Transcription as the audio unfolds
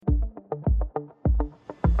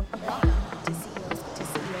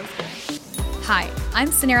Hi, I'm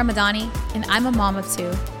Sanera Madani, and I'm a mom of two,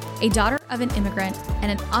 a daughter of an immigrant, and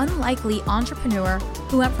an unlikely entrepreneur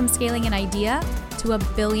who went from scaling an idea to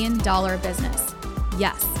 $1 billion business.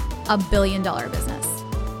 Yes, $1 billion business.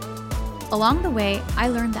 Along the way, I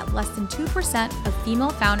learned that less than 2% of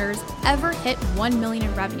female founders ever hit 1 million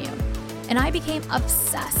in revenue, and I became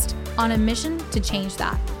obsessed on a mission to change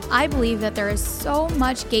that. I believe that there is so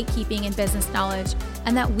much gatekeeping in business knowledge,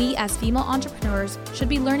 and that we as female entrepreneurs should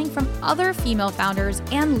be learning from other female founders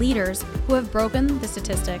and leaders who have broken the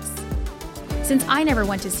statistics. Since I never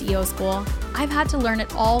went to CEO school, I've had to learn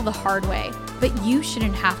it all the hard way, but you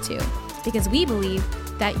shouldn't have to, because we believe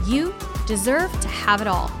that you deserve to have it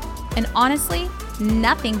all. And honestly,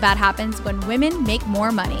 nothing bad happens when women make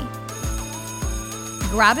more money.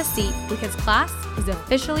 Grab a seat because class is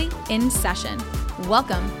officially in session.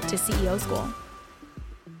 Welcome to CEO School.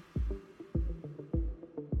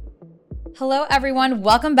 Hello, everyone.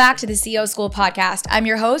 Welcome back to the CEO School podcast. I'm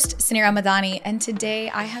your host, Sanera Madani, and today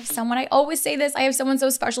I have someone, I always say this, I have someone so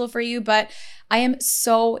special for you, but I am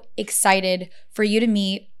so excited for you to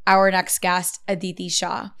meet our next guest, Aditi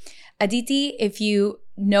Shah. Aditi, if you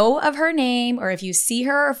know of her name or if you see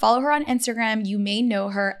her or follow her on Instagram, you may know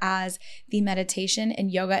her as the meditation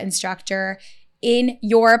and yoga instructor in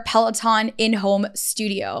your Peloton in-home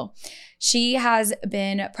studio. She has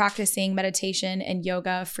been practicing meditation and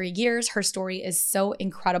yoga for years. Her story is so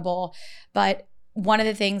incredible, but one of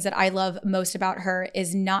the things that I love most about her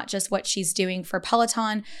is not just what she's doing for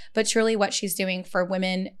Peloton, but truly what she's doing for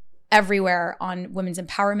women everywhere on women's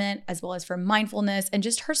empowerment, as well as for mindfulness, and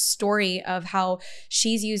just her story of how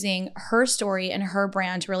she's using her story and her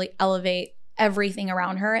brand to really elevate everything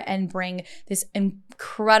around her and bring this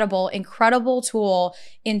incredible tool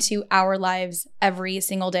into our lives every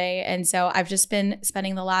single day. And so I've just been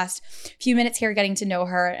spending the last few minutes here getting to know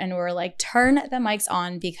her, and we're like, turn the mics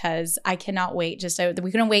on because I cannot wait.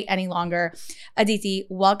 We couldn't wait any longer. Aditi,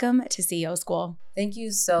 welcome to CEO School. Thank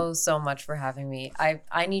you so much for having me.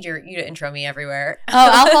 I need you to intro me everywhere. Oh,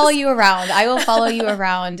 I'll follow you around. I will follow you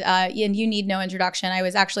around. And you need no introduction. I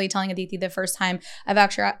was actually telling Aditi the first time I've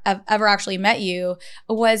ever actually met you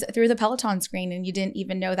was through the Peloton screen, and you didn't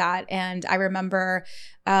even know that. And I remember,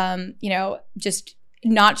 just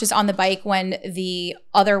not just on the bike when the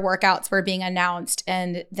other workouts were being announced.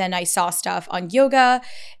 And then I saw stuff on yoga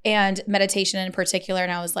and meditation in particular.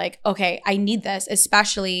 And I was like, okay, I need this,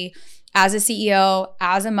 especially as a CEO,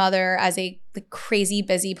 as a mother, as a crazy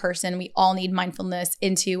busy person. We all need mindfulness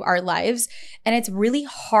into our lives. And it's really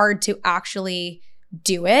hard to actually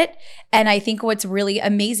do it. And I think what's really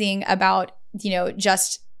amazing about,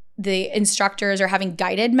 just the instructors or having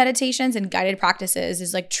guided meditations and guided practices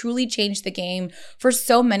is like truly change the game for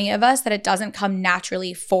so many of us that it doesn't come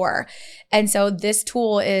naturally for. And so this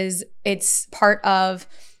tool it's part of,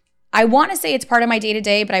 I want to say it's part of my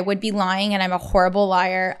day-to-day, but I would be lying, and I'm a horrible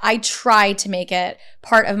liar. I try to make it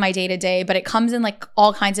part of my day-to-day, but it comes in like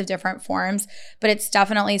all kinds of different forms. But it's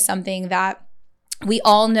definitely something that we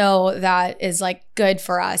all know that is like good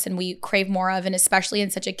for us and we crave more of, and especially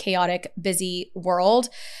in such a chaotic, busy world,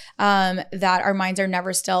 that our minds are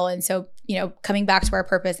never still. And so, coming back to our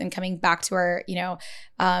purpose and coming back to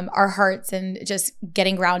our hearts and just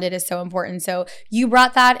getting grounded is so important. So you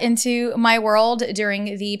brought that into my world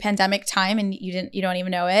during the pandemic time, and you don't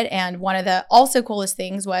even know it. And one of the also coolest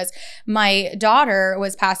things was my daughter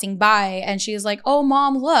was passing by and she was like, "Oh,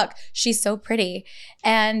 Mom, look, she's so pretty."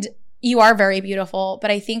 And you are very beautiful, but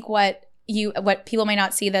I think what people may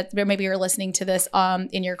not see, that maybe you're listening to this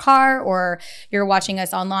in your car or you're watching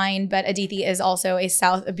us online, but Aditi is also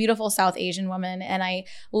a beautiful South Asian woman. And I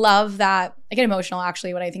love that. I get emotional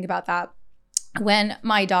actually when I think about that. When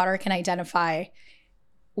my daughter can identify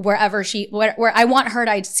where I want her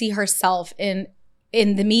to see herself in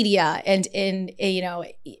the media and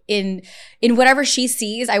in whatever she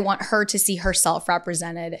sees, I want her to see herself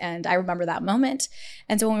represented. And I remember that moment.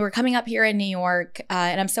 And so when we were coming up here in New York,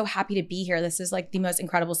 and I'm so happy to be here. This is like the most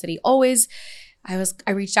incredible city always. I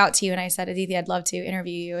reached out to you and I said, "Aditi, I'd love to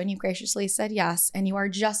interview you." And you graciously said yes. And you are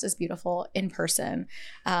just as beautiful in person.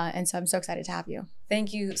 And so I'm so excited to have you.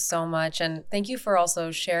 Thank you so much. And thank you for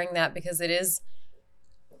also sharing that, because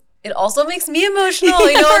it also makes me emotional.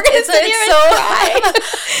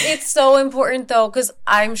 It's so important though, because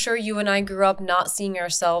I'm sure you and I grew up not seeing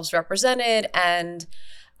ourselves represented, and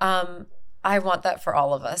I want that for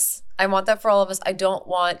all of us. I don't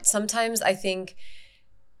want, sometimes I think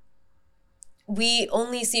we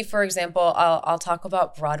only see, for example, I'll talk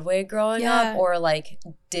about Broadway growing up or like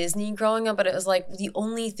Disney growing up, but it was like the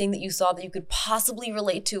only thing that you saw that you could possibly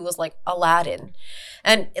relate to was like Aladdin.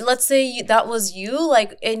 And let's say that was you,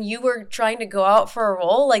 like, and you were trying to go out for a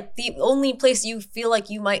role, like the only place you feel like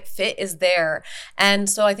you might fit is there. And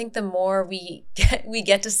so I think the more we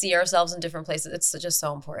get to see ourselves in different places, it's just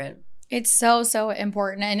so important. It's so, so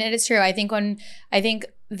important. And it is true. I think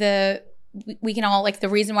we can all, like, the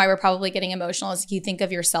reason why we're probably getting emotional is you think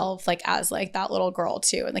of yourself like as like that little girl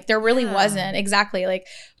too. And like there really wasn't exactly like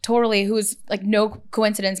totally who's like no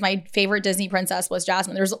coincidence. My favorite Disney princess was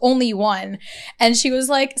Jasmine. There's only one. And she was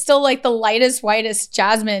like still like the lightest, whitest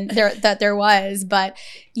Jasmine there was. But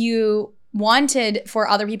you wanted for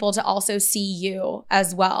other people to also see you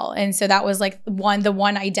as well. And so that was like the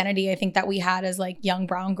one identity I think that we had as like young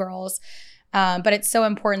brown girls. But it's so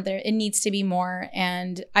important that it needs to be more.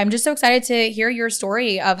 And I'm just so excited to hear your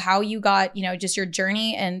story of how you got, just your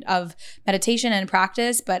journey and of meditation and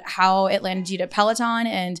practice, but how it landed you to Peloton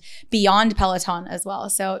and beyond Peloton as well.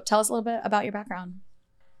 So tell us a little bit about your background.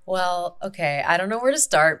 Well, okay. I don't know where to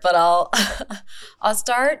start, but I'll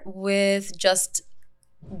start with just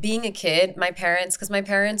being a kid. Because my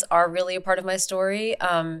parents are really a part of my story.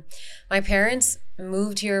 My parents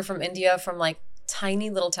moved here from India from like tiny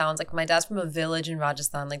little towns. Like my dad's from a village in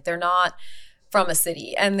Rajasthan. Like they're not from a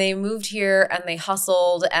city, and they moved here and they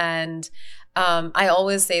hustled. And I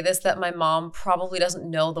always say this, that my mom probably doesn't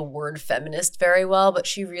know the word feminist very well, but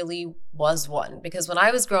she really was one, because when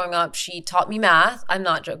I was growing up, she taught me math. I'm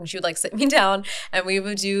not joking. She would like sit me down and we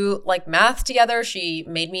would do like math together. She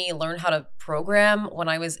made me learn how to program when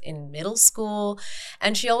I was in middle school.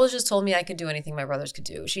 And she always just told me I could do anything my brothers could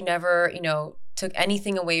do. She never, took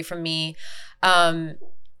anything away from me.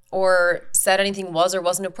 Or said anything was or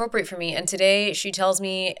wasn't appropriate for me. And today she tells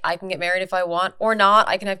me I can get married if I want or not.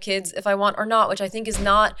 I can have kids if I want or not, which I think is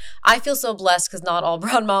not, I feel so blessed because not all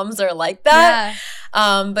brown moms are like that.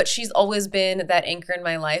 Yeah. But she's always been that anchor in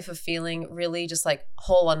my life of feeling really just like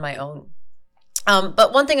whole on my own.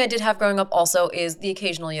 But one thing I did have growing up also is the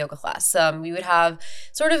occasional yoga class. We would have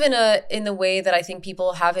sort of in the way that I think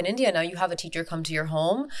people have in India now, you have a teacher come to your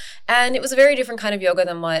home. And it was a very different kind of yoga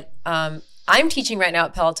than what I'm teaching right now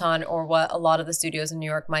at Peloton, or what a lot of the studios in New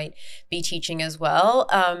York might be teaching as well.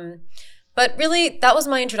 But really, that was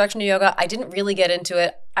my introduction to yoga. I didn't really get into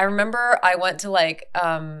it. I remember I went to like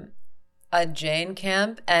a Jain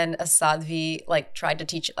camp, and a sadhvi like tried to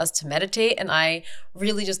teach us to meditate, and I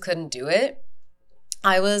really just couldn't do it.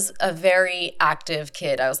 I was a very active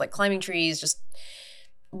kid. I was like climbing trees, just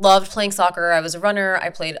loved playing soccer. I was a runner. I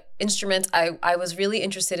played instruments. I was really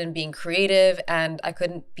interested in being creative, and I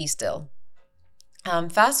couldn't be still.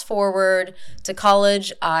 Fast forward to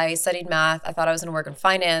college, I studied math. I thought I was going to work in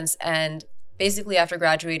finance. And basically after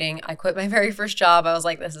graduating, I quit my very first job. I was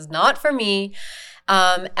like, this is not for me.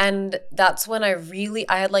 And that's when I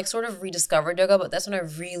had like sort of rediscovered yoga, but that's when I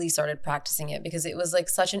really started practicing it, because it was like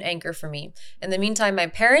such an anchor for me. In the meantime, my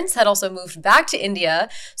parents had also moved back to India.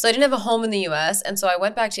 So I didn't have a home in the US. And so I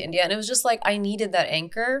went back to India, and it was just like, I needed that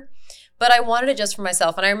anchor. But I wanted it just for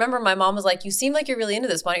myself. And I remember my mom was like, you seem like you're really into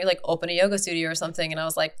this. Why don't you like open a yoga studio or something? And I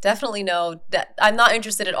was like, definitely no, that I'm not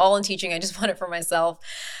interested at all in teaching. I just want it for myself.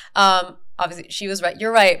 Obviously, she was right.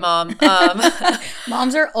 You're right, Mom.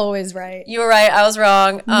 Moms are always right. You were right. I was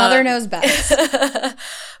wrong. Mother knows best.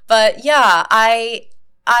 But yeah, I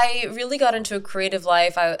really got into a creative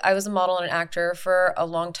life. I was a model and an actor for a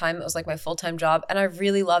long time. It was like my full-time job, and I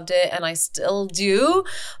really loved it, and I still do.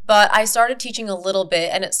 But I started teaching a little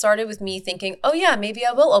bit, and it started with me thinking, oh yeah, maybe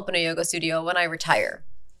I will open a yoga studio when I retire.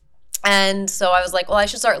 And so I was like, well, I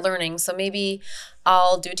should start learning. So maybe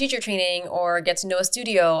I'll do a teacher training or get to know a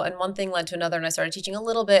studio. And one thing led to another, and I started teaching a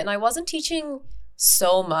little bit. And I wasn't teaching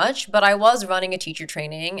so much, but I was running a teacher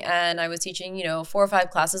training, and I was teaching, 4 or 5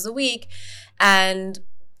 classes a week. And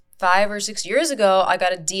 5 or 6 years ago, I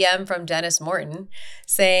got a DM from Dennis Morton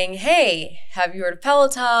saying, hey, have you heard of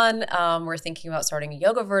Peloton? We're thinking about starting a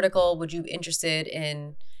yoga vertical. Would you be interested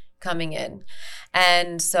in coming in?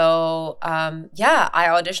 And so, I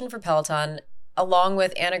auditioned for Peloton along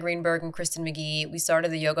with Anna Greenberg and Kristen McGee. We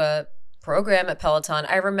started the yoga program at Peloton.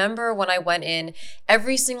 I remember when I went in,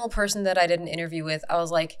 every single person that I did an interview with, I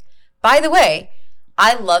was like, by the way,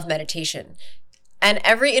 I love meditation. And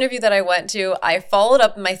every interview that I went to, I followed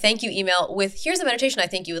up my thank you email with, here's a meditation I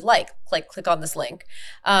think you would like. Click on this link.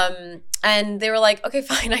 And they were like, okay,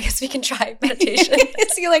 fine, I guess we can try meditation.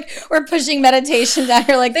 So you're like, we're pushing meditation down.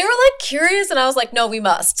 You're like, they were like curious, and I was like, no, we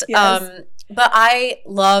must. Yes. But I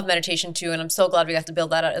love meditation too, and I'm so glad we got to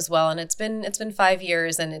build that out as well. And it's been 5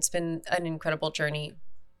 years, and it's been an incredible journey.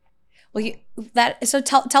 Well,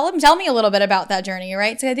 tell me a little bit about that journey,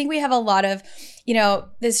 right? So I think we have a lot of,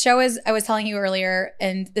 this show is, I was telling you earlier,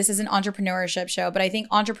 and this is an entrepreneurship show, but I think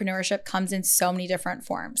entrepreneurship comes in so many different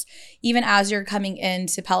forms. Even as you're coming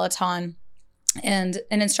into Peloton and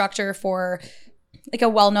an instructor for like a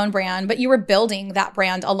well-known brand, but you were building that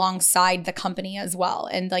brand alongside the company as well.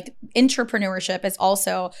 And like entrepreneurship is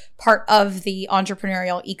also part of the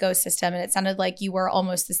entrepreneurial ecosystem. And it sounded like you were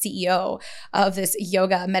almost the CEO of this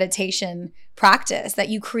yoga meditation practice that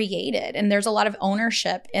you created. And there's a lot of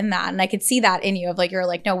ownership in that. And I could see that in you of like, you're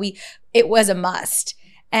like, no, it was a must.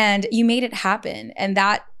 And you made it happen. And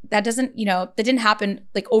that didn't happen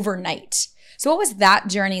like overnight. So what was that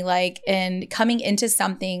journey like in coming into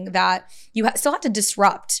something that you still had to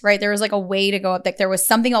disrupt, right? There was like a way to go up, like there was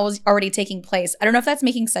something already taking place. I don't know if that's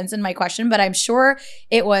making sense in my question, but I'm sure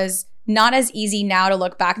it was not as easy now to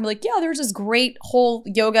look back and be like, yeah, there's this great whole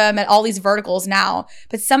yoga, all these verticals now.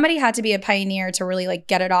 But somebody had to be a pioneer to really like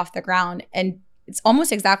get it off the ground. And it's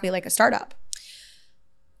almost exactly like a startup.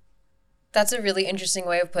 That's a really interesting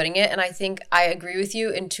way of putting it. And I think I agree with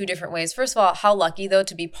you in two different ways. First of all, how lucky though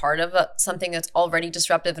to be part of something that's already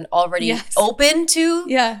disruptive and already open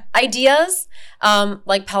to ideas,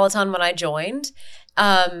 like Peloton when I joined.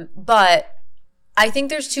 But I think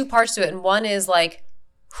there's two parts to it. And one is like,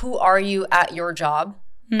 who are you at your job?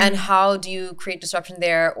 And how do you create disruption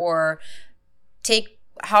there or take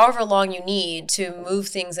however long you need to move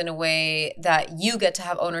things in a way that you get to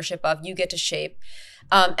have ownership of, you get to shape.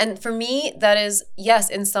 And for me, that is, yes,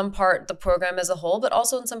 in some part the program as a whole, but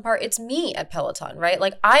also in some part it's me at Peloton, right?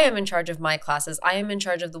 Like I am in charge of my classes. I am in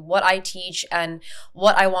charge of what I teach and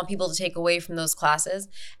what I want people to take away from those classes.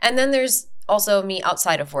 And then there's also me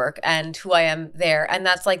outside of work and who I am there. And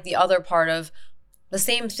that's like the other part of the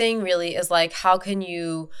same thing really is like, how can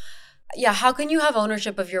you have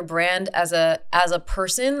ownership of your brand as a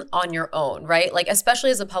person on your own, right? Like, especially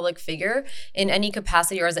as a public figure in any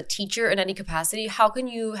capacity or as a teacher in any capacity, how can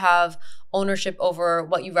you have ownership over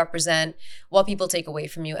what you represent, what people take away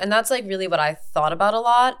from you? And that's like really what I thought about a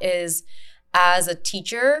lot is as a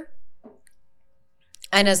teacher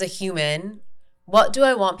and as a human, what do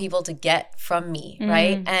I want people to get from me,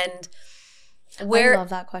 right? And I love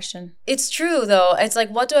that question. It's true though. It's like,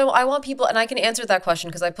 what do I want people, and I can answer that question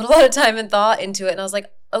because I put a lot of time and thought into it. And I was like,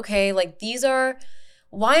 okay, like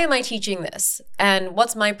why am I teaching this? And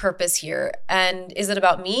what's my purpose here? And is it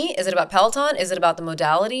about me? Is it about Peloton? Is it about the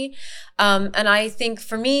modality? And I think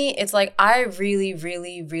for me, it's like, I really,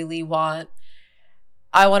 really, really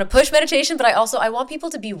I want to push meditation, but I want people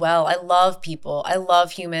to be well. I love people. I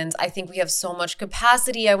love humans. I think we have so much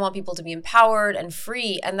capacity. I want people to be empowered and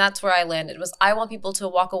free. And that's where I landed I want people to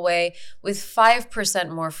walk away with 5%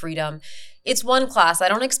 more freedom. It's one class. I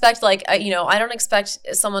don't expect I don't expect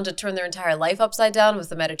someone to turn their entire life upside down with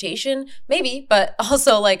the meditation, maybe, but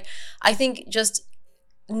also like, I think just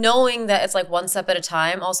knowing that it's like one step at a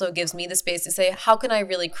time also gives me the space to say, how can I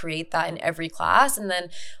really create that in every class? And then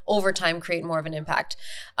over time, create more of an impact.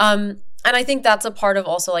 And I think that's a part of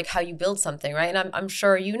also like how you build something, right? And I'm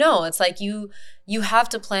sure it's like you have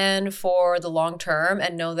to plan for the long term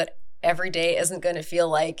and know that every day isn't going to feel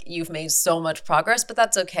like you've made so much progress, but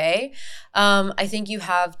that's okay. I think you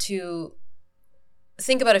have to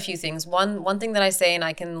think about a few things. One thing that I say, and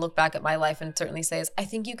I can look back at my life and certainly say, is I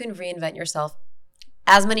think you can reinvent yourself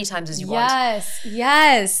as many times as you want.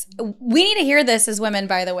 Yes. We need to hear this as women,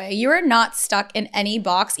 by the way. You are not stuck in any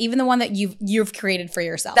box, even the one that you've created for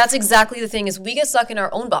yourself. That's exactly the thing is we get stuck in our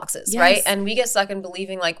own boxes, right? And we get stuck in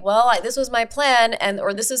believing like, well, this was my plan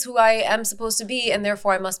or this is who I am supposed to be and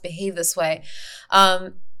therefore I must behave this way.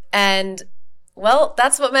 And well,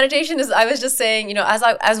 that's what meditation is. I was just saying,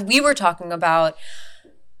 as we were talking about,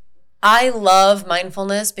 I love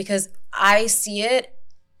mindfulness because I see it.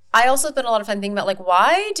 I also spend a lot of time thinking about like,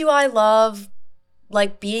 why do I love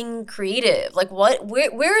like being creative? Like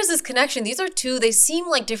where is this connection? These are they seem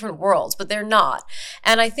like different worlds, but they're not.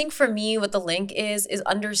 And I think for me, what the link is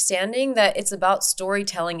understanding that it's about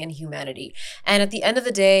storytelling and humanity. And at the end of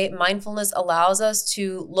the day, mindfulness allows us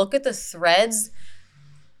to look at the threads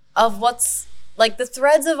of what's like the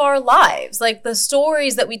threads of our lives, like the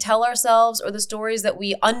stories that we tell ourselves or the stories that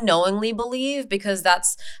we unknowingly believe because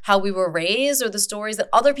that's how we were raised or the stories that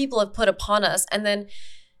other people have put upon us. And then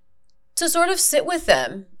to sort of sit with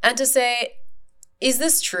them and to say, is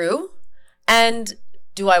this true? And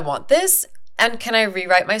do I want this? And can I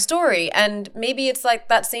rewrite my story? And maybe it's like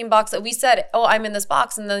that same box that we said, oh, I'm in this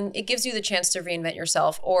box. And then it gives you the chance to reinvent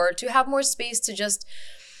yourself or to have more space to just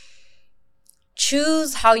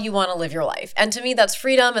choose how you want to live your life. And to me, that's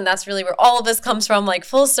freedom. And that's really where all of this comes from, like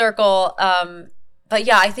full circle. But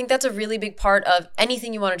yeah, I think that's a really big part of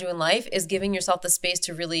anything you want to do in life is giving yourself the space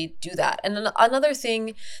to really do that. And another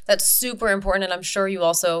thing that's super important, and I'm sure you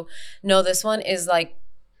also know this one, is like,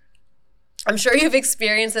 I'm sure you've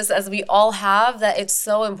experienced this as we all have, that it's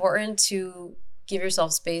so important to give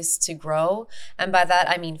yourself space to grow. And by that,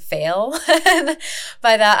 I mean fail.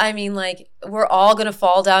 By that, I mean like we're all going to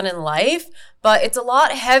fall down in life, but it's a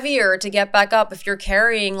lot heavier to get back up if you're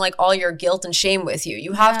carrying like all your guilt and shame with you.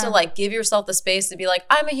 You have to like give yourself the space to be like,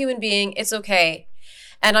 I'm a human being. It's okay.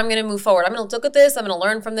 And I'm going to move forward. I'm going to look at this. I'm going to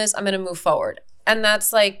learn from this. I'm going to move forward. And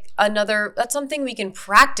that's like that's something we can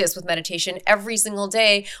practice with meditation every single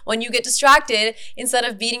day. When you get distracted, instead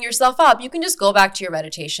of beating yourself up, you can just go back to your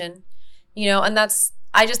meditation. And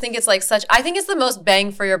I just think it's like I think it's the most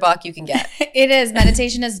bang for your buck you can get. It is.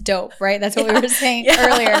 Meditation is dope, right? That's what we were saying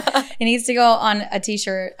earlier. It needs to go on a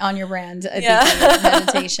t-shirt on your brand.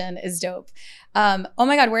 Meditation is dope. Oh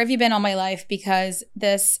my God, where have you been all my life? Because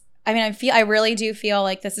I really do feel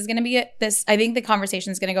like this is going to be I think the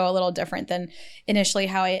conversation is going to go a little different than initially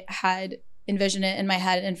how I had envisioned it in my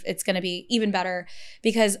head. And it's going to be even better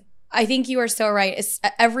because I think you are so right.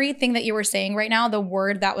 Everything that you were saying right now, the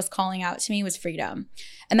word that was calling out to me was freedom.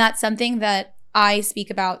 And that's something that I speak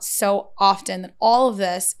about so often, that all of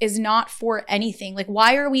this is not for anything. Like,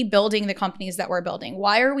 why are we building the companies that we're building?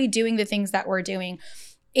 Why are we doing the things that we're doing?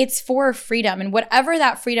 It's for freedom. And whatever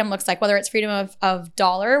that freedom looks like, whether it's freedom of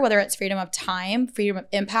dollar, whether it's freedom of time, freedom of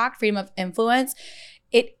impact, freedom of influence,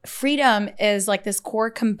 freedom is like this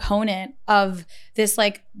core component of this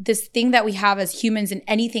thing that we have as humans in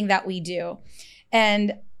anything that we do.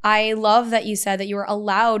 And I love that you said that you were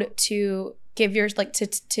allowed to give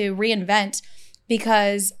to reinvent,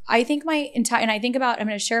 because I think I'm going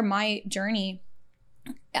to share my journey.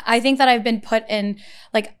 I think that I've been put in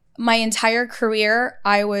like my entire career,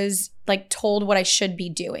 I was like told what I should be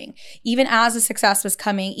doing. Even as the success was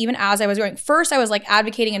coming, even as I was going, first I was like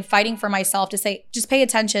advocating and fighting for myself to say, just pay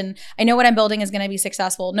attention. I know what I'm building is going to be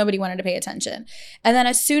successful. Nobody wanted to pay attention. And then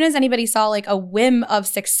as soon as anybody saw like a whim of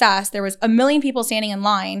success, there was a million people standing in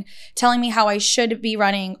line telling me how I should be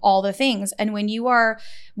running all the things. And when you are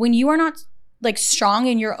not like strong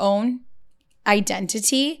in your own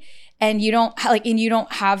identity, and you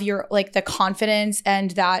don't have your like the confidence, and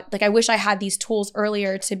that like I wish I had these tools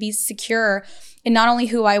earlier to be secure in not only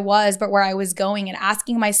who I was but where I was going, and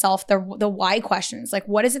asking myself the why questions, like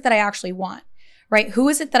what is it that I actually want, right? Who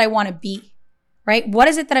is it that I want to be, right? What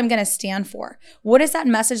is it that I'm going to stand for? What is that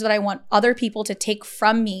message that I want other people to take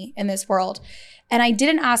from me in this world? And I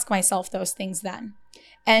didn't ask myself those things then.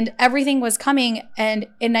 And everything was coming, and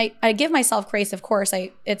I give myself grace, of course.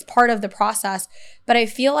 It's part of the process, but I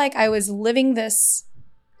feel like I was in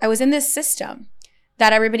this system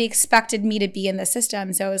that everybody expected me to be in the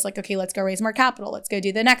system. So it was like, okay, let's go raise more capital. Let's go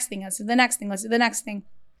do the next thing. Let's do the next thing. Let's do the next thing.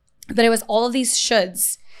 But it was all of these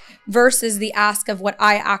shoulds versus the ask of what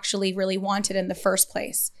I actually really wanted in the first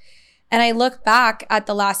place. And I look back at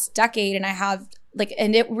the last decade, and I have like,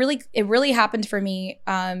 and it really happened for me,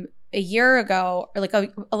 a year ago, or like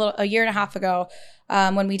a year and a half ago,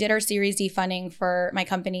 when we did our Series D funding for my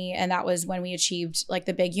company. And that was when we achieved like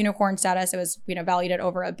the big unicorn status. It was, valued at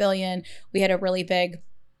over $1 billion. We had a really big,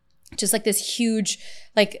 just like this huge,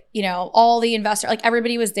 like, all the investor, like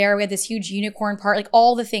everybody was there. We had this huge unicorn part, like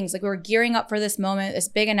all the things, like we were gearing up for this moment, this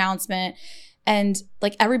big announcement. And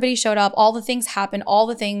like everybody showed up, all the things happened, all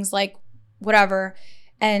the things like whatever.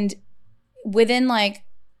 And within like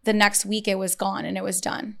the next week, it was gone and it was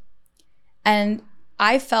done. And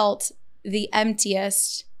I felt the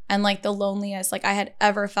emptiest and like the loneliest like I had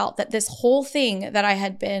ever felt, that this whole thing that I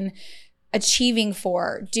had been achieving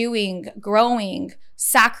for, doing, growing,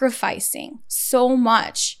 sacrificing so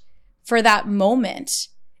much for that moment.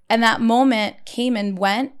 And that moment came and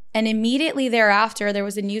went. And immediately thereafter, there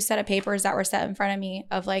was a new set of papers that were set in front of me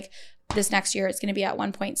of like, this next year it's going to be at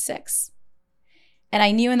 1.6. And I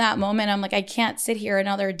knew in that moment, I'm like, I can't sit here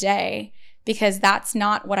another day, because that's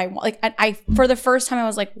not what I want. Like I for the first time, I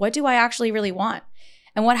was like, what do I actually really want?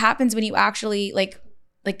 And what happens when you actually like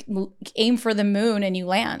aim for the moon and you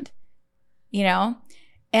land,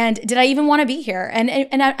 And did I even want to be here? And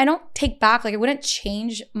I don't take back, like I wouldn't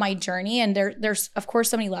change my journey. And there's of course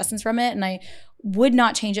so many lessons from it, and I would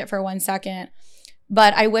not change it for 1 second.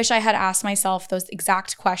 But I wish I had asked myself those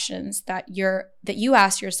exact questions that you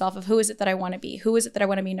asked yourself of, who is it that I want to be? Who is it that I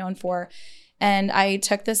want to be known for? And I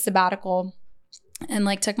took this sabbatical and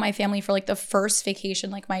like took my family for like the first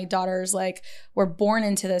vacation. Like my daughters like were born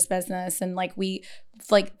into this business, and like we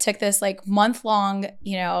like took this like month-long,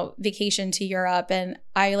 vacation to Europe. And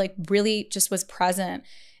I like really just was present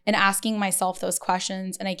and asking myself those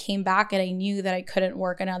questions. And I came back and I knew that I couldn't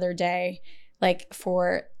work another day. like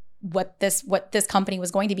for what this company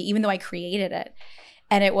was going to be, even though I created it.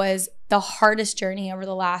 And it was the hardest journey over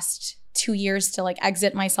the last 2 years to like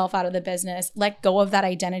exit myself out of the business, let go of that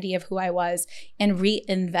identity of who I was, and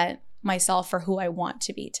reinvent myself for who I want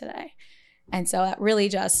to be today. And so that really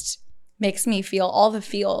just makes me feel all the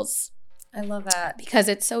feels. I love that. Because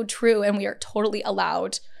it's so true. And we are totally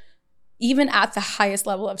allowed, even at the highest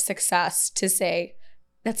level of success, to say,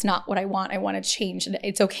 that's not what I want. I want to change. And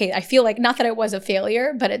it's okay. I feel like, not that I was a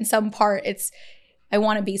failure, but in some part I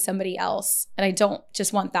want to be somebody else. And I don't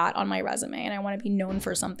just want that on my resume. And I want to be known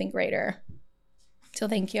for something greater. So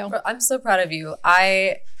thank you. I'm so proud of you.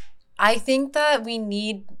 I think that we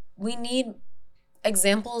need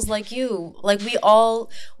examples like you. Like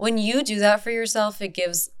when you do that for yourself, it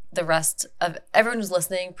gives the rest of everyone who's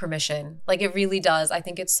listening permission. Like it really does. I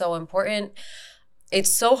think it's so important.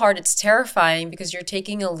 It's so hard. It's terrifying because you're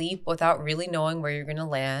taking a leap without really knowing where you're going to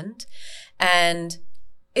land. And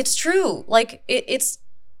it's true. Like it's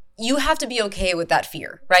you have to be okay with that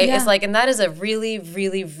fear, right? Yeah. It's like, and that is a really,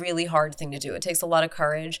 really, really hard thing to do. It takes a lot of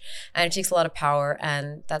courage and it takes a lot of power,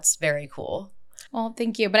 and that's very cool. Well,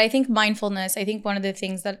 thank you. But I think mindfulness, I think one of the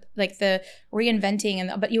things that like the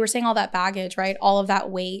reinventing but you were saying all that baggage, right? All of that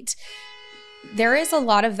weight. There is a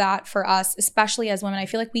lot of that for us, especially as women. I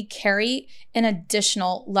feel like we carry an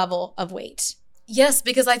additional level of weight. Yes,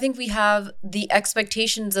 because I think we have the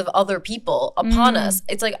expectations of other people upon us.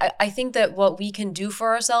 It's like, I think that what we can do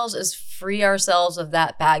for ourselves is free ourselves of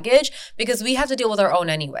that baggage, because we have to deal with our own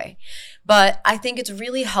anyway. But I think it's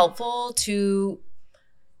really helpful to,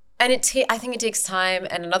 and I think it takes time.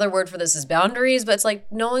 And another word for this is boundaries, but it's like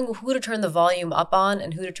knowing who to turn the volume up on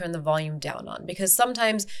and who to turn the volume down on. Because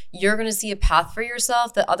sometimes you're going to see a path for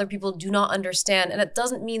yourself that other people do not understand. And it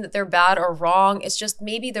doesn't mean that they're bad or wrong. It's just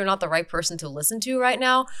maybe they're not the right person to listen to right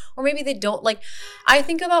now. Or maybe they don't like, I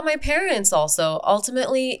think about my parents also.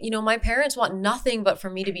 Ultimately, my parents want nothing but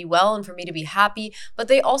for me to be well and for me to be happy. But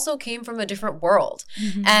they also came from a different world.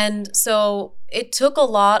 Mm-hmm. And so it took a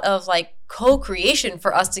lot of like co-creation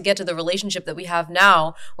for us to get to the relationship that we have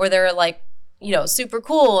now, where they're like, super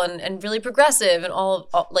cool and really progressive and all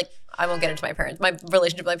like, I won't get into my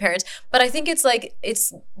relationship with my parents, but I think it's like,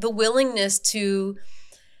 it's the willingness to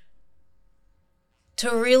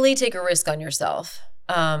really take a risk on yourself.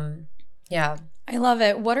 Yeah. I love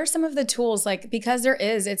it. What are some of the tools, like, because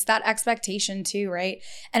it's that expectation too, right?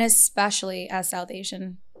 And especially as South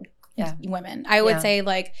Asian women, I would say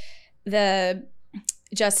like there's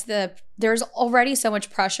already so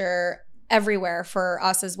much pressure everywhere for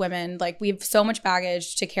us as women. Like we have so much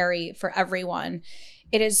baggage to carry for everyone.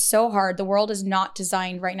 It is so hard. The world is not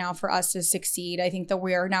designed right now for us to succeed. I think that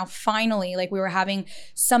we are now finally, like we were having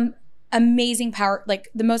some amazing power, like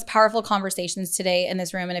the most powerful conversations today in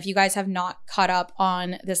this room. And if you guys have not caught up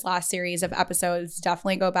on this last series of episodes,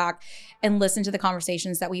 definitely go back and listen to the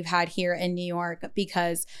conversations that we've had here in New York,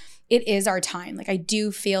 because it is our time. Like I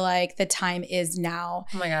do feel like the time is now.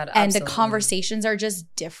 Oh my God, and absolutely. The conversations are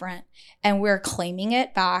just different, and we're claiming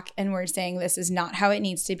it back, and we're saying this is not how it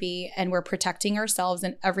needs to be, and we're protecting ourselves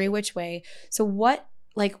in every which way. So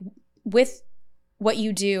with what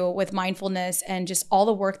you do with mindfulness and just all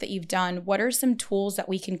the work that you've done, what are some tools that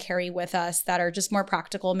we can carry with us that are just more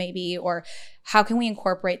practical maybe, or how can we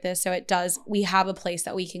incorporate this so we have a place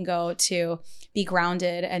that we can go to be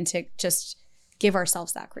grounded and to just give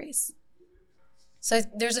ourselves that grace? So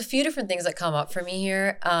there's a few different things that come up for me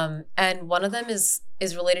here. And one of them is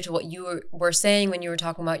related to what you were saying when you were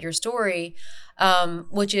talking about your story,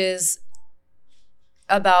 which is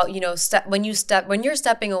about, when you're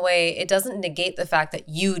stepping away, it doesn't negate the fact that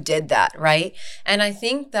you did that, right? And I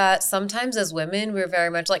think that sometimes as women, we're very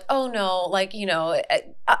much like, oh no, like,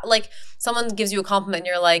 like someone gives you a compliment and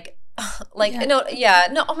you're like, no,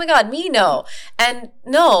 oh my God, me, no. And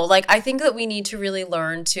no, like, I think that we need to really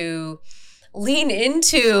learn to lean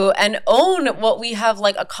into and own what we have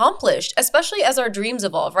like accomplished, especially as our dreams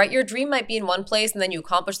evolve, right? Your dream might be in one place and then you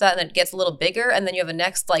accomplish that and then it gets a little bigger and then you have a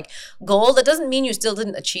next like goal. That doesn't mean you still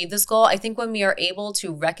didn't achieve this goal. I think when we are able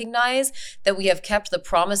to recognize that we have kept the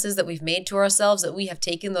promises that we've made to ourselves, that we have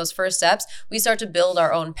taken those first steps, we start to build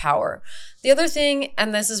our own power. The other thing,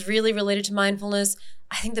 and this is really related to mindfulness,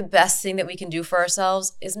 I think the best thing that we can do for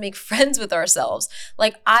ourselves is make friends with ourselves.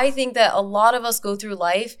 Like, I think that a lot of us go through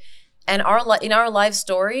life and in our life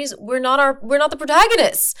stories, we're not the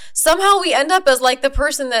protagonists. Somehow we end up as like the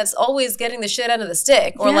person that's always getting the shit out of the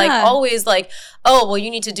stick, or like always like, oh, well, you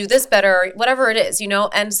need to do this better, or whatever it is,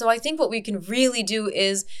 And so I think what we can really do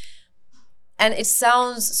is And it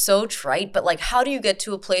sounds so trite, but like, how do you get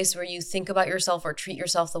to a place where you think about yourself or treat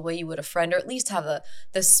yourself the way you would a friend, or at least have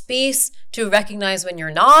the space to recognize when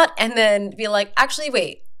you're not, and then be like, actually,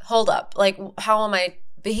 wait, hold up. Like, how am I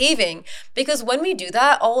behaving? Because when we do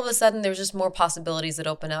that, all of a sudden there's just more possibilities that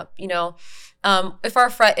open up, you know? If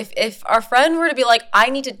our friend were to be like,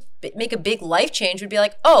 I need to make a big life change, would be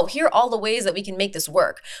like, oh, here are all the ways that we can make this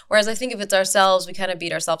work. Whereas I think if it's ourselves, we kind of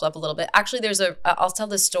beat ourselves up a little bit. Actually, I'll tell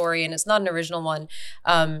this story, and it's not an original one.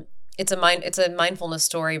 It's a mindfulness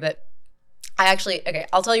story, but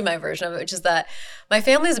I'll tell you my version of it, which is that my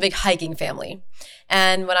family is a big hiking family.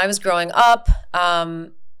 And when I was growing up,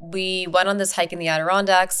 we went on this hike in the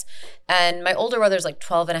Adirondacks, and my older brother is like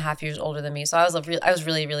 12 and a half years older than me. So I was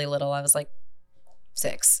really, really little. I was like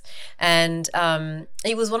 6. And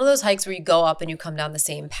it was one of those hikes where you go up and you come down the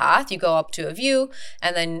same path. You go up to a view,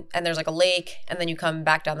 and there's like a lake, and then you come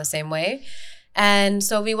back down the same way. And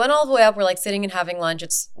so we went all the way up. We're like sitting and having lunch.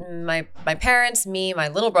 It's my parents, me, my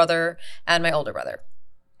little brother, and my older brother.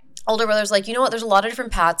 Older brother's like, you know what, there's a lot of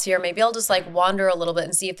different paths here. Maybe I'll just like wander a little bit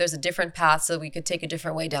and see if there's a different path so we could take a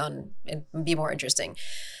different way down and be more interesting.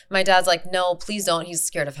 My dad's like, no, please don't. He's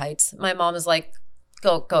scared of heights. My mom is like,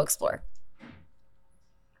 go explore.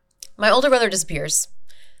 My older brother disappears.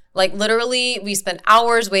 Like literally, we spend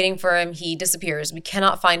hours waiting for him. He disappears. We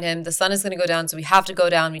cannot find him. The sun is going to go down, so we have to go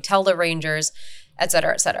down. We tell the rangers, et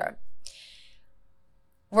cetera, et cetera.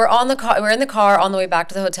 We're in the car on the way back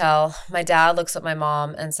to the hotel. My dad looks at my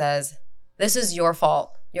mom and says, this is your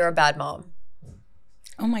fault. You're a bad mom.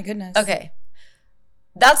 Oh my goodness. Okay.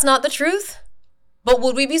 That's not the truth. But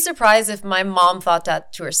would we be surprised if my mom thought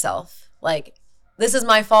that to herself? Like, this is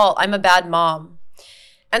my fault. I'm a bad mom.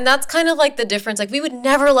 And that's kind of like the difference. Like, we would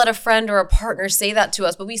never let a friend or a partner say that to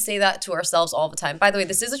us, but we say that to ourselves all the time. By the way,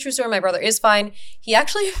 this is a true story. My brother is fine. He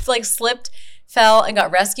actually like slipped, fell, and got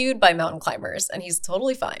rescued by mountain climbers, and he's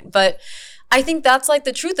totally fine. But I think that's like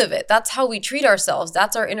the truth of it. That's how we treat ourselves.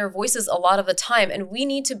 That's our inner voices a lot of the time. And we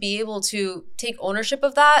need to be able to take ownership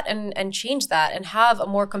of that and change that and have a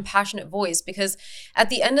more compassionate voice, because at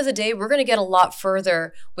the end of the day, we're going to get a lot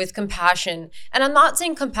further with compassion. And I'm not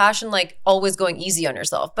saying compassion like always going easy on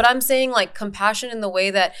yourself, but I'm saying like compassion in the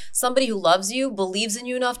way that somebody who loves you believes in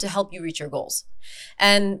you enough to help you reach your goals.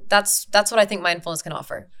 And that's what I think mindfulness can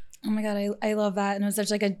offer. Oh my God, I love that. And it was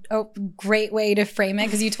such like a great way to frame it,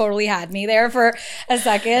 because you totally had me there for a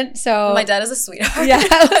second. So my dad is a sweetheart. Yeah,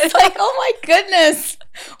 I was like, oh my goodness,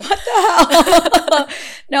 what the hell?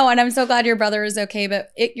 No, and I'm so glad your brother is okay.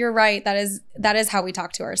 But you're right. That is how we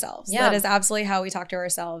talk to ourselves. Yeah. That is absolutely how we talk to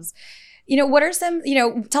ourselves. You know, what are some,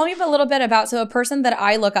 tell me a little bit about, so a person that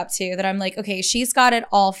I look up to that I'm like, okay, she's got it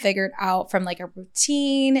all figured out from like a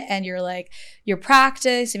routine and your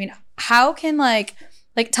practice. I mean, how can like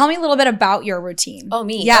tell me a little bit about your routine. Oh,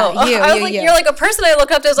 me? Yeah, oh, you. I was like, you're like a person I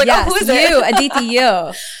look up to. I was like, yes, oh, who is it? You, Aditi,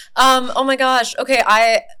 you. Oh my gosh. Okay,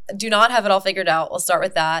 I do not have it all figured out. We'll start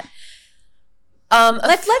with that.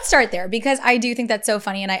 Let's start there, because I do think that's so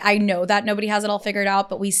funny, and I know that nobody has it all figured out,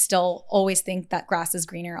 but we still always think that grass is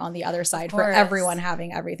greener on the other side for everyone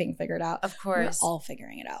having everything figured out. Of course. We're all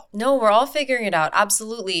figuring it out. No, we're all figuring it out.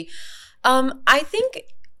 Absolutely. I think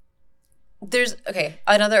there's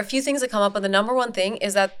a few things that come up, but the number one thing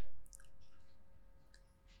is that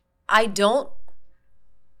I'm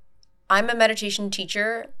a meditation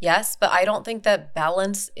teacher, yes, but I don't think that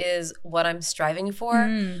balance is what I'm striving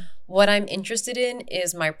for. What I'm interested in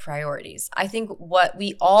is my priorities. I think what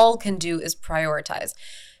we all can do is prioritize.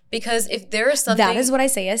 Because if there is something— That is what I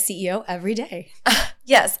say as CEO every day.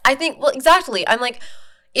 Yes, I think, well, exactly. I'm like,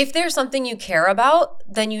 if there's something you care about,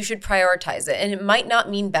 then you should prioritize it. And it might not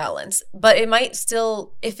mean balance, but it might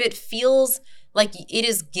still, if it feels like it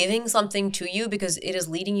is giving something to you because it is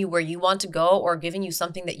leading you where you want to go, or giving you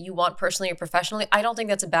something that you want personally or professionally, I don't think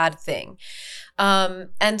that's a bad thing.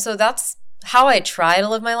 And so that's how I try to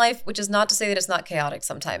live my life, which is not to say that it's not chaotic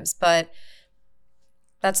sometimes, but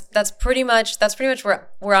that's pretty much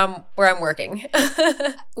where I'm working.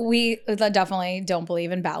 We definitely don't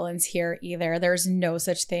believe in balance here either. There's no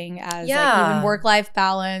such thing as like even work-life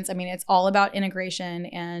balance. I mean, it's all about integration,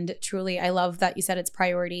 and truly, I love that you said it's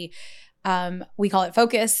priority. We call it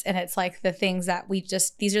focus, and it's like the things that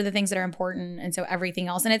these are the things that are important, and so everything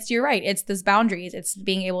else. And you're right, it's those boundaries. It's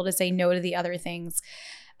being able to say no to the other things.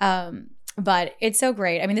 But it's so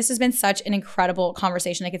great. I mean, this has been such an incredible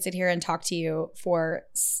conversation. I could sit here and talk to you for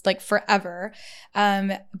like forever.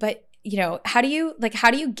 But how do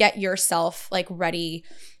you get yourself like ready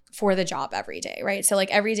for the job every day, right? So like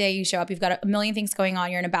every day you show up, you've got a million things going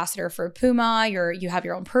on. You're an ambassador for Puma. You have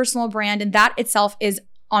your own personal brand, and that itself is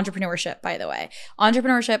entrepreneurship, by the way.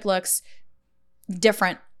 Entrepreneurship looks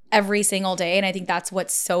different every single day. And I think that's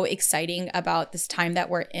what's so exciting about this time that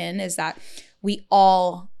we're in, is that we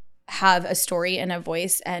all have a story and a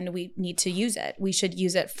voice, and we need to use it. We should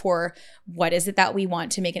use it for what is it that we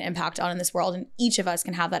want to make an impact on in this world, and each of us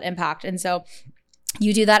can have that impact. And so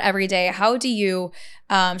you do that every day. How do you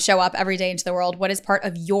show up every day into the world? What is part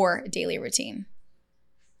of your daily routine?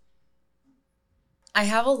 I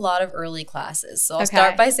have a lot of early classes. So I'll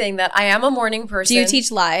start by saying that I am a morning person. Do you teach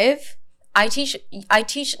live? I teach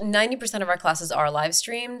 90% of our classes are live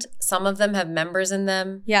streamed. Some of them have members in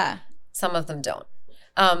them. Yeah. Some of them don't.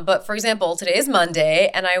 But for example, today is Monday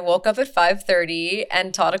and I woke up at 5:30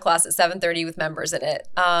 and taught a class at 7:30 with members in it.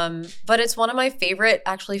 But it's one of my favorite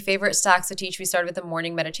stacks to teach. We started with a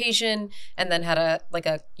morning meditation and then had a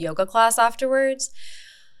yoga class afterwards.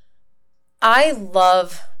 I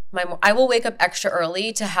will wake up extra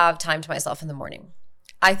early to have time to myself in the morning.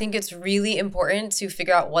 I think it's really important to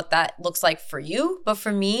figure out what that looks like for you. But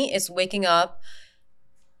for me, it's waking up.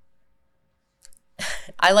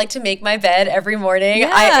 I like to make my bed every morning.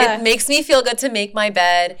 Yeah. It makes me feel good to make my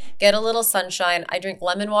bed, get a little sunshine. I drink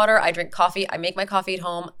lemon water. I drink coffee. I make my coffee at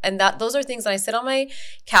home. And those are things that I sit on my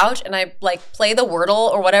couch and I play the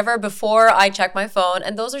Wordle or whatever before I check my phone.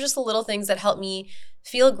 And those are just the little things that help me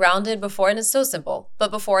feel grounded before. And it's so simple.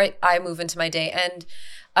 But before I move into my day.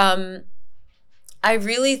 And I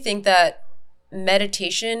really think that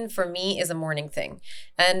meditation for me is a morning thing.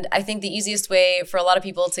 And I think the easiest way for a lot of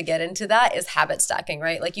people to get into that is habit stacking,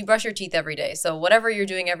 right? Like you brush your teeth every day. So whatever you're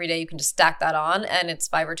doing every day, you can just stack that on and it's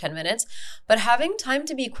 5 or 10 minutes. But having time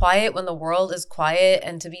to be quiet when the world is quiet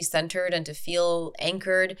and to be centered and to feel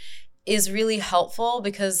anchored is really helpful,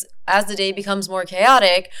 because as the day becomes more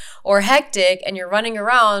chaotic or hectic and you're running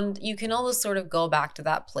around, you can always sort of go back to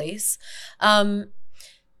that place.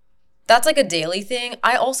 That's like a daily thing.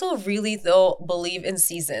 I also really, though, believe in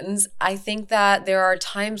seasons. I think that there are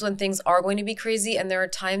times when things are going to be crazy and there are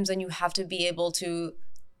times when you have to be able to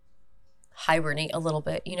hibernate a little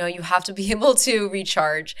bit. You have to be able to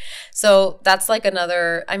recharge. So that's like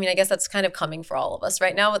another, I guess that's kind of coming for all of us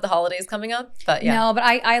right now with the holidays coming up. But yeah. No, but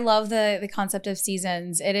I love the concept of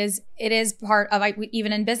seasons. It is part of,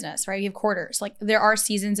 even in business, right? You have quarters. Like there are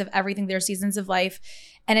seasons of everything. There are seasons of life.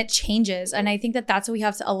 And it changes. And I think that that's what we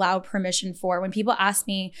have to allow permission for. When people ask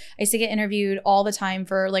me, I used to get interviewed all the time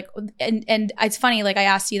for and it's funny, I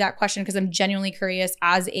asked you that question because I'm genuinely curious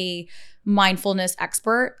as a mindfulness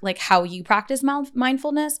expert, how you practice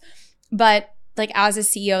mindfulness. But as a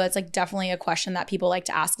CEO, that's definitely a question that people like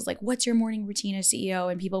to ask is what's your morning routine as CEO?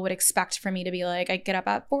 And people would expect for me to be I get up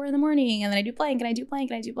at 4 a.m. and then I do blank and I do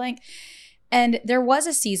blank and I do blank. And there was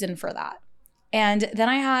a season for that. And then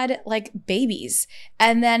I had babies.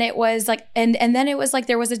 And then it was and then it was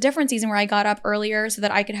there was a different season where I got up earlier so that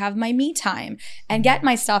I could have my me time and get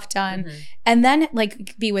my stuff done and then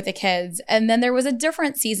be with the kids. And then there was a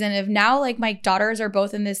different season of now my daughters are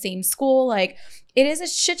both in the same school. It is a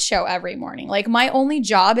shit show every morning. My only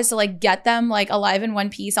job is to get them alive in one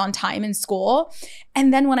piece on time in school.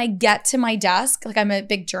 And then when I get to my desk, I'm a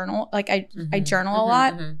big journal, I journal a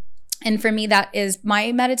lot. And for me, that is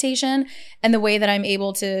my meditation and the way that I'm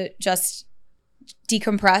able to just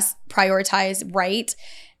decompress, prioritize, write.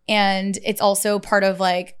 And it's also part of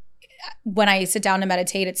when I sit down to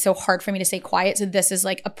meditate, it's so hard for me to stay quiet. So this is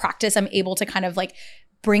a practice I'm able to kind of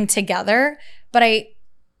bring together. But I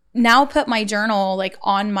now put my journal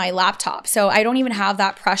on my laptop. So I don't even have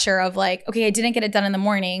that pressure of okay, I didn't get it done in the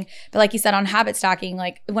morning. But like you said, on habit stacking,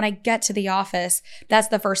 when I get to the office, that's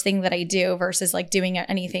the first thing that I do versus doing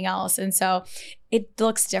anything else. And so it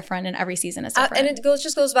looks different and every season is different. And it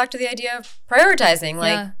just goes back to the idea of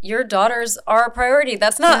prioritizing. Your daughters are a priority.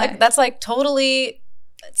 That's not, that's totally,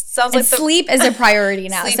 it sounds and sleep is a priority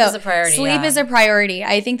now. Sleep is a priority. Sleep is a priority.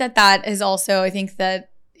 I think that is also, I think that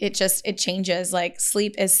it changes.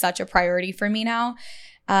 Sleep is such a priority for me now.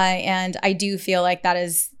 And I do feel that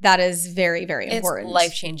is very, very important. It's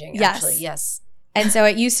life-changing, actually. Yes. And so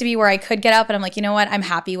it used to be where I could get up and I'm you know what? I'm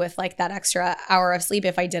happy with that extra hour of sleep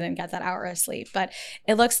if I didn't get that hour of sleep. But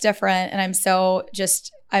it looks different. And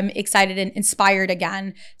I'm excited and inspired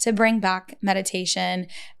again to bring back meditation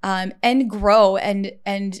and grow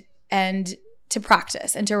and to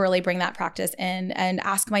practice and to really bring that practice in and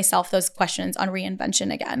ask myself those questions on reinvention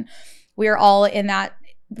again. We are all in that.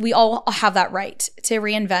 We all have that right to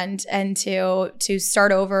reinvent and to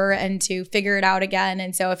start over and to figure it out again.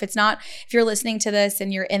 And so if you're listening to this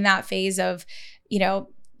and you're in that phase of,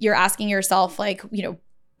 you're asking yourself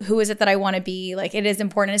who is it that I want to be? It is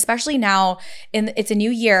important, especially now it's a new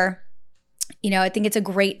year. I think it's a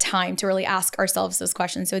great time to really ask ourselves those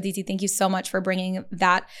questions. So Aditi, thank you so much for bringing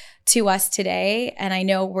that to us today. And I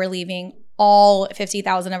know we're leaving all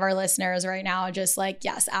 50,000 of our listeners right now, just like,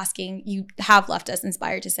 yes, asking, you have left us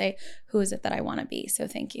inspired to say, who is it that I want to be? So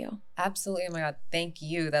thank you. Absolutely. Oh my God. Thank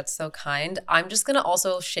you. That's so kind. I'm just going to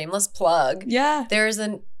also shameless plug. Yeah. There's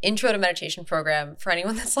an intro to meditation program for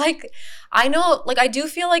anyone that's like, I know, like I do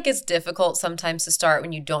feel like it's difficult sometimes to start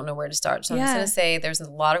when you don't know where to start. So I'm just going to say there's a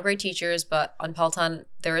lot of great teachers, but on Peloton,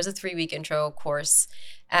 there is a 3-week intro course.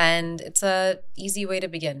 And it's a easy way to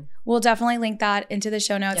begin. We'll definitely link that into the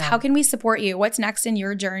show notes. Yeah. How can we support you? What's next in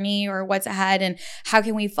your journey or what's ahead? And how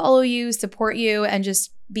can we follow you, support you, and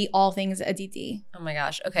just be all things Aditi? Oh my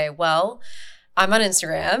gosh. Okay. Well, I'm on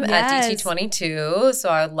Instagram at DT22. So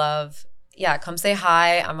I would love, come say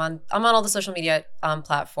hi. I'm on all the social media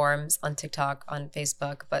platforms, on TikTok, on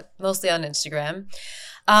Facebook, but mostly on Instagram.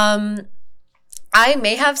 I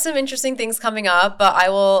may have some interesting things coming up, but I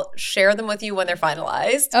will share them with you when they're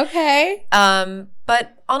finalized. Okay.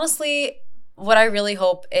 But honestly, what I really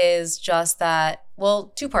hope is just that,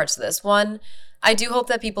 well, 2 parts to this. One, I do hope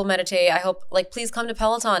that people meditate. I hope, please come to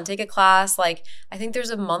Peloton, take a class. I think there's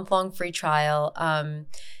a month-long free trial.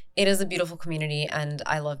 It is a beautiful community, and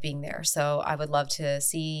I love being there. So I would love to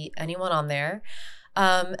see anyone on there.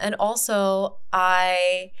 And also,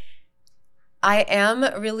 I am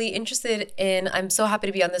really interested in, I'm so happy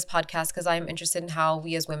to be on this podcast because I'm interested in how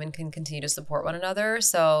we as women can continue to support one another.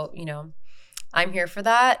 So, I'm here for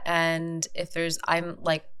that. And if there's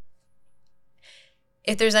anything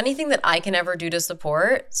that I can ever do to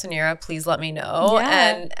support, Suneera, please let me know.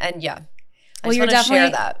 Yeah. And yeah. Well, you're definitely,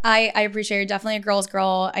 share that. I appreciate you're definitely a girl's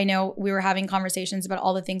girl. I know we were having conversations about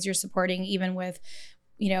all the things you're supporting, even with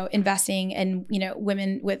investing in,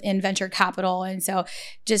 women within venture capital. And so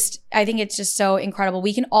I think it's just so incredible.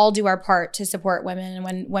 We can all do our part to support women.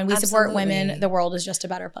 And when we support women, the world is just a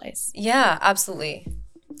better place. Yeah, absolutely.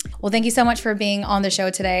 Well, thank you so much for being on the show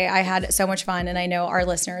today. I had so much fun, and I know our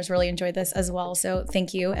listeners really enjoyed this as well. So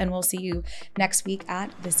thank you, and we'll see you next week at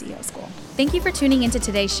the CEO School. Thank you for tuning into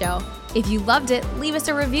today's show. If you loved it, leave us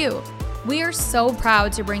a review. We are so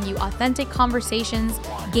proud to bring you authentic conversations,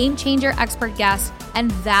 game changer expert guests,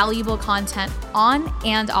 and valuable content on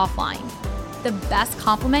and offline. The best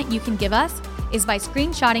compliment you can give us is by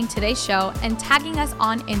screenshotting today's show and tagging us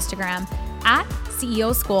on Instagram at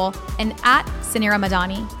CEO School and at Suneera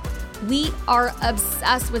Madani. We are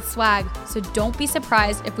obsessed with swag, so don't be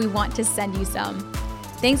surprised if we want to send you some.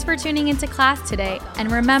 Thanks for tuning into class today,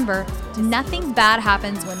 and remember, nothing bad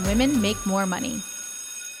happens when women make more money.